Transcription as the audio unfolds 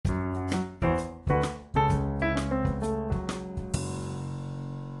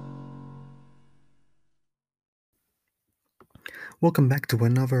Welcome back to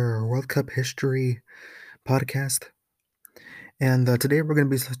another World Cup history podcast. And today we're going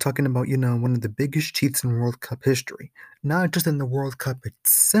to be talking about, one of the biggest cheats in World Cup history. Not just in the World Cup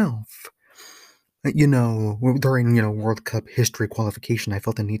itself. During, World Cup history qualification, I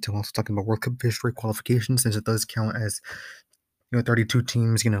felt the need to also talk about World Cup history qualification since it does count as, 32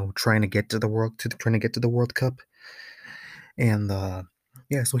 teams, trying to get to the World Cup. And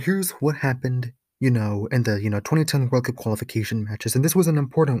yeah, so here's what happened in the 2010 World Cup qualification matches, and this was an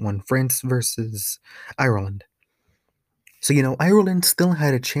important one: France versus Ireland. So Ireland still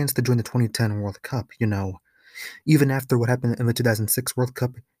had a chance to join the 2010 World Cup. Even after what happened in the 2006 World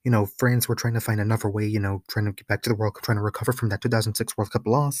Cup, France were trying to find another way. Trying to get back to the World Cup, trying to recover from that 2006 World Cup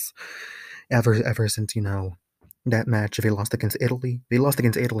loss. Ever since that match, they lost against Italy. They lost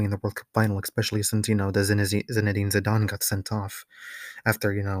against Italy in the World Cup final, especially since the Zinedine Zidane got sent off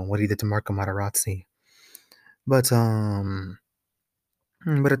after what he did to Marco Materazzi. But at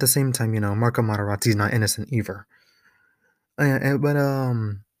the same time, Marco Materazzi's not innocent either. But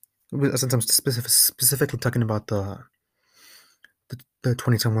since I'm specifically talking about the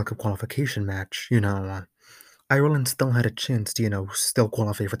 2010 World Cup qualification match, Ireland still had a chance to still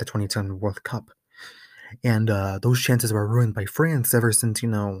qualify for the 2010 World Cup. And those chances were ruined by France ever since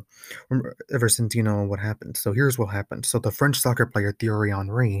what happened. So here's what happened. So the French soccer player Thierry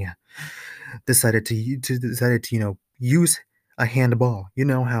Henry decided to use a handball. You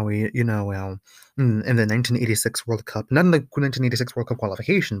know how he in the 1986 World Cup, not in the 1986 World Cup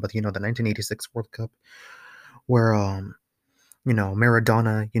qualification, but the 1986 World Cup, where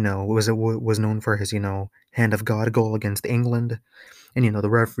Maradona was known for his hand of God goal against England. And the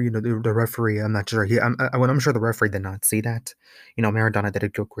referee, the referee, I'm not sure. I'm sure the referee did not see that. Maradona did a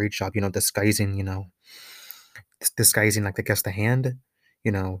great job, disguising like the hand.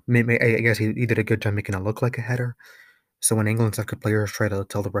 I guess he did a good job making it look like a header. So when England soccer players try to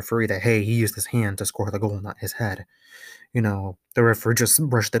tell the referee that hey, he used his hand to score the goal, not his head, the referee just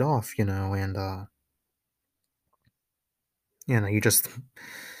brushed it off, and he just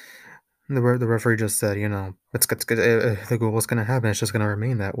the referee just said, it's good. The goal was gonna happen. It's just gonna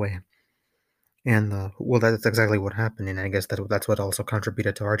remain that way. And well, that's exactly what happened, and I guess that's what also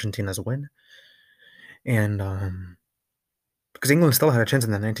contributed to Argentina's win. And because England still had a chance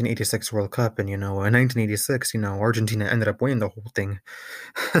in the 1986 World Cup, and in 1986, Argentina ended up winning the whole thing.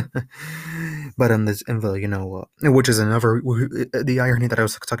 But which is another the irony that I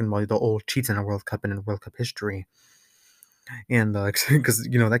was talking about, the old cheats in a World Cup and in World Cup history, and because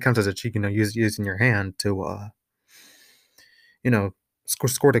that counts as a cheat, using your hand to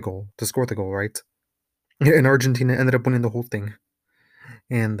score the goal, right? And Argentina ended up winning the whole thing,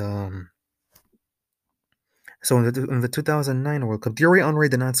 and so in the 2009 World Cup, Thierry Henry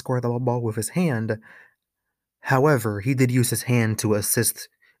did not score the ball with his hand. However, he did use his hand to assist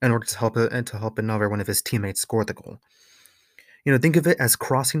in order to help another one of his teammates score the goal. Think of it as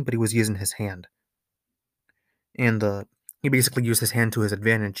crossing, but he was using his hand, and he basically used his hand to his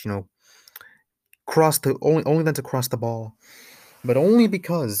advantage. Only then to cross the ball, but only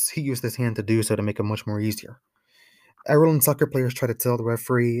because he used his hand to do so to make it much more easier. Ireland soccer players tried to tell the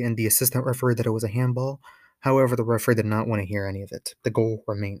referee and the assistant referee that it was a handball. However, the referee did not want to hear any of it. The goal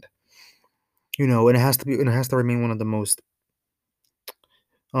remained. And it has to remain one of the most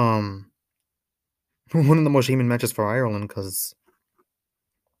human matches for Ireland because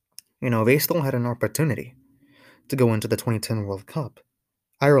they still had an opportunity to go into the 2010 World Cup.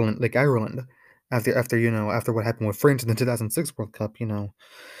 Ireland, after what happened with France in the 2006 World Cup,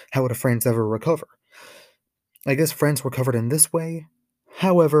 how would France ever recover? I guess France recovered in this way.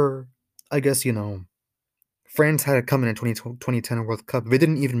 However, I guess France had it coming in 2010 World Cup. They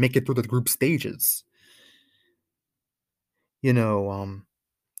didn't even make it through the group stages. They tied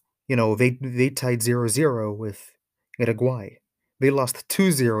 0-0 with Uruguay. They lost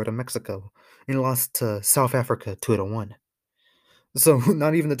 2-0 to Mexico and lost to South Africa 2-1. So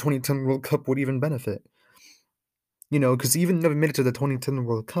not even the 2010 World Cup would even benefit. Because even though they made it to the 2010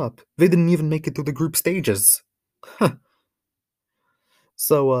 World Cup, they didn't even make it through the group stages.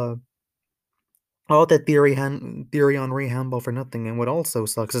 So, all that Thierry Henry handball for nothing, and what also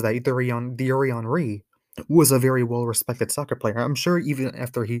sucks is that Thierry Henry was a very well-respected soccer player. I'm sure even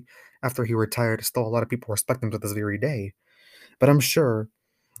after he retired, still a lot of people respect him to this very day. But I'm sure.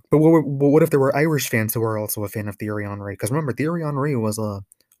 But what if there were Irish fans who were also a fan of Thierry Henry? Because remember, Thierry Henry was a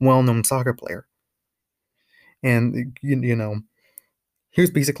well-known soccer player, and he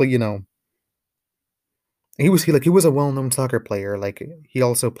was basically he was a well-known soccer player. Like he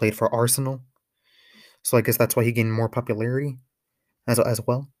also played for Arsenal, so I guess that's why he gained more popularity as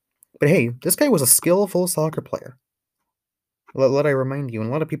well. But hey, this guy was a skillful soccer player. Let I remind you, and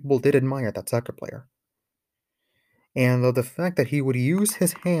a lot of people did admire that soccer player. And the fact that he would use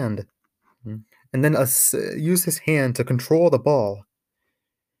his hand and then use his hand to control the ball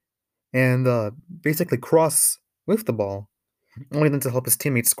and basically cross with the ball, only then to help his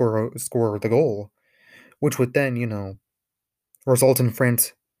teammates score the goal, which would then, result in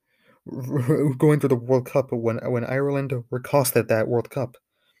France going through the World Cup when Ireland were costed that World Cup.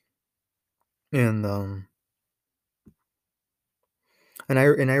 And and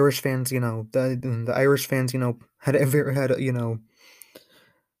Irish fans, the Irish fans, had ever had,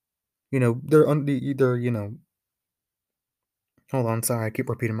 they're hold on, sorry, I keep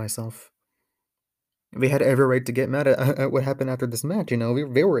repeating myself. They had every right to get mad at what happened after this match.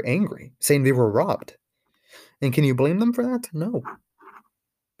 They were angry, saying they were robbed. And can you blame them for that? No,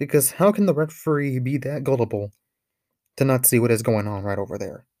 because how can the referee be that gullible to not see what is going on right over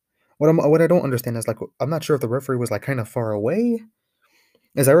there? What I don't understand is, like, I'm not sure if the referee was, like, kind of far away,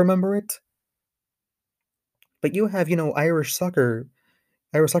 as I remember it. But you have, Irish soccer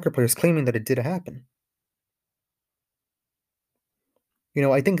players claiming that it did happen.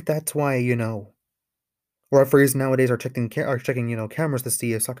 I think that's why, referees nowadays are checking, cameras to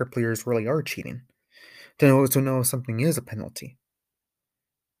see if soccer players really are cheating, to know if something is a penalty,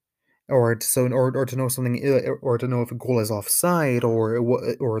 or to know something, or to know if a goal is offside,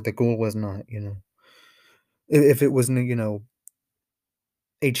 or the goal was not, if it was,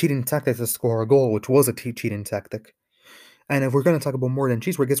 a cheating tactic to score a goal, which was a cheating tactic. And if we're going to talk about more than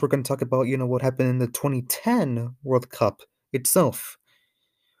cheats, I guess we're going to talk about, what happened in the 2010 World Cup itself.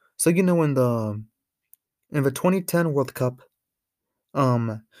 So, in the 2010 World Cup,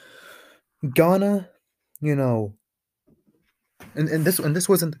 um, Ghana, you know, and this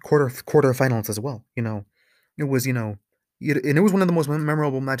was in the quarterfinals as well. It was, and it was one of the most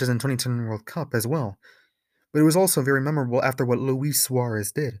memorable matches in 2010 World Cup as well. But it was also very memorable after what Luis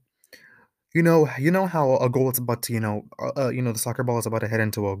Suarez did. You know how a goal is about to, the soccer ball is about to head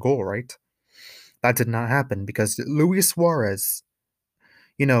into a goal, right? That did not happen because Luis Suarez,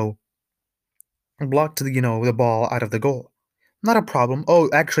 you know, blocked the ball out of the goal. Not a problem. Oh,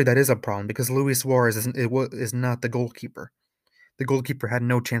 actually, that is a problem because Luis Suarez is not the goalkeeper. The goalkeeper had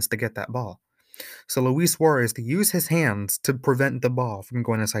no chance to get that ball. So Luis Suarez to use his hands to prevent the ball from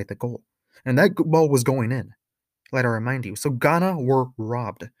going inside the goal, and that ball was going in. Let I remind you. So Ghana were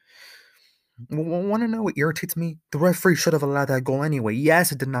robbed. Want to know what irritates me? The referee should have allowed that goal anyway.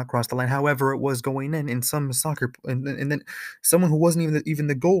 Yes, it did not cross the line. However, it was going in. In some soccer, and then someone who wasn't even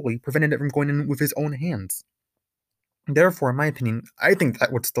the goalie prevented it from going in with his own hands. Therefore, in my opinion, I think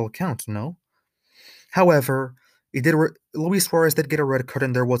that would still count. No. However, Luis Suarez did get a red card,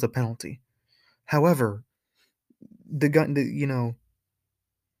 and there was a penalty. However, the gun, the,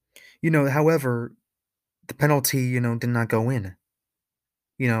 however, the penalty, did not go in.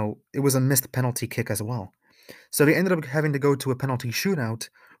 It was a missed penalty kick as well. So they ended up having to go to a penalty shootout,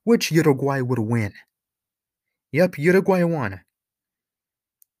 which Uruguay would win. Yep, Uruguay won.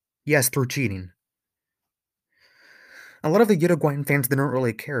 Yes, through cheating. A lot of the Uruguayan fans didn't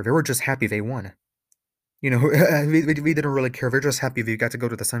really care. They were just happy they won. They didn't really care. They're just happy they got to go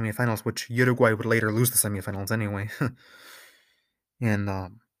to the semifinals, which Uruguay would later lose the semifinals anyway. and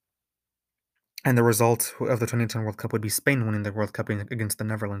and the result of the 2010 World Cup would be Spain winning the World Cup against the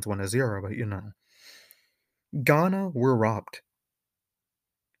Netherlands 1-0. But Ghana were robbed,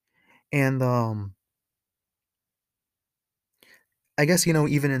 and I guess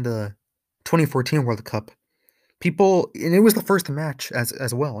even in the 2014 World Cup, people, and it was the first match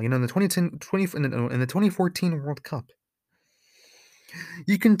as well. In the 2014 World Cup,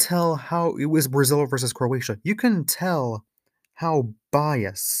 you can tell how it was Brazil versus Croatia. You can tell how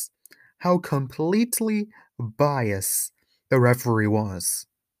biased, how completely biased the referee was.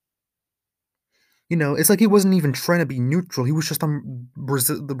 It's like he wasn't even trying to be neutral. He was just on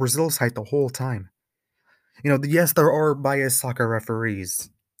the Brazil side the whole time. Yes, there are biased soccer referees.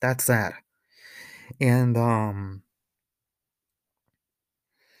 That's that. And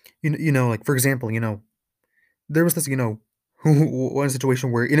like, for example, there was this, one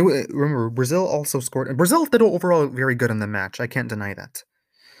situation where, remember, Brazil also scored, and Brazil did overall very good in the match. I can't deny that.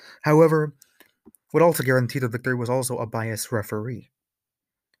 However, what also guaranteed the victory was also a biased referee.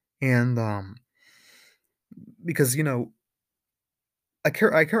 And because I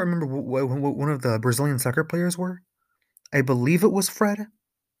can't remember what one of the Brazilian soccer players were. I believe it was Fred.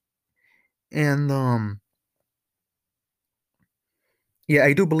 And yeah,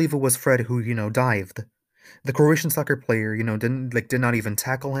 I do believe it was Fred who dived. The Croatian soccer player did not even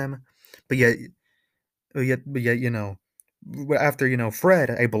tackle him, but yet after Fred,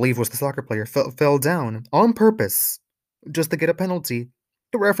 I believe was the soccer player, fell down on purpose. just to get a penalty.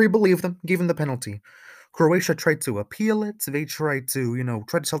 The referee believed them, gave him the penalty. Croatia tried to appeal it. They tried to,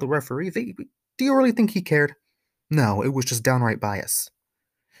 try to tell the referee. Do you really think he cared? No, it was just downright bias.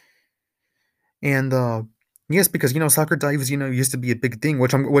 And yes, because soccer dives, used to be a big thing,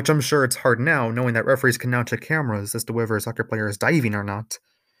 which I'm sure it's hard now, knowing that referees can now check cameras as to whether a soccer player is diving or not.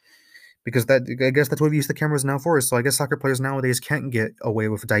 Because I guess that's what we use the cameras now for. So I guess soccer players nowadays can't get away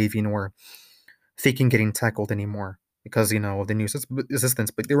with diving or faking getting tackled anymore because of the new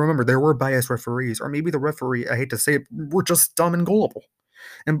assistance. But remember, there were biased referees, or maybe the referee, I hate to say it, were just dumb and gullible,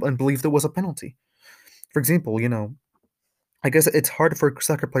 and believed it was a penalty. For example, I guess it's hard for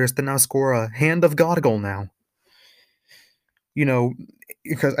soccer players to now score a hand of God goal now. You know,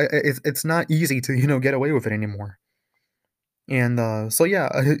 because it's not easy to get away with it anymore. And so yeah,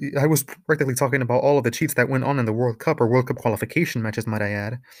 I was practically talking about all of the cheats that went on in the World Cup or World Cup qualification matches, might I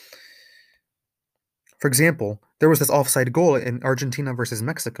add. For example, there was this offside goal in Argentina versus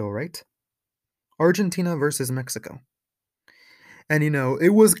Mexico, right? Argentina versus Mexico. And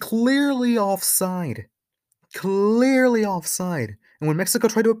it was clearly offside. Clearly offside. And when Mexico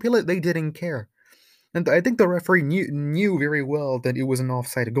tried to appeal it, they didn't care. And I think the referee knew very well that it was an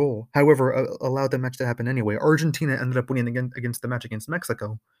offside goal. However, allowed the match to happen anyway. Argentina ended up winning against the match against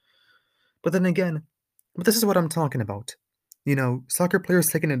Mexico. But then again, this is what I'm talking about. Soccer players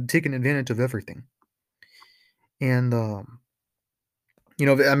taking advantage of everything. And I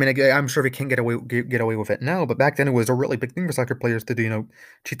mean, I'm sure we can't get away with it now, but back then it was a really big thing for soccer players to do,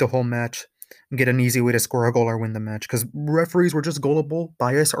 cheat the whole match and get an easy way to score a goal or win the match because referees were just gullible,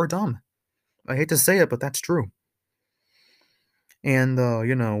 biased, or dumb. I hate to say it, but that's true. And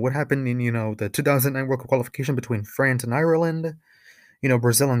what happened in the 2009 World Cup qualification between France and Ireland,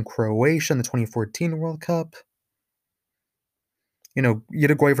 Brazil and Croatia in the 2014 World Cup,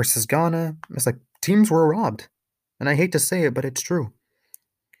 Uruguay versus Ghana. It's like teams were robbed, and I hate to say it, but it's true.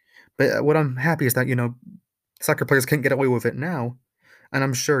 But what I'm happy is that soccer players can't get away with it now, and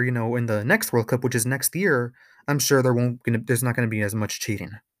I'm sure in the next World Cup, which is next year, I'm sure there's not gonna be as much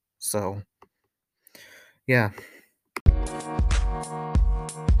cheating. So, yeah.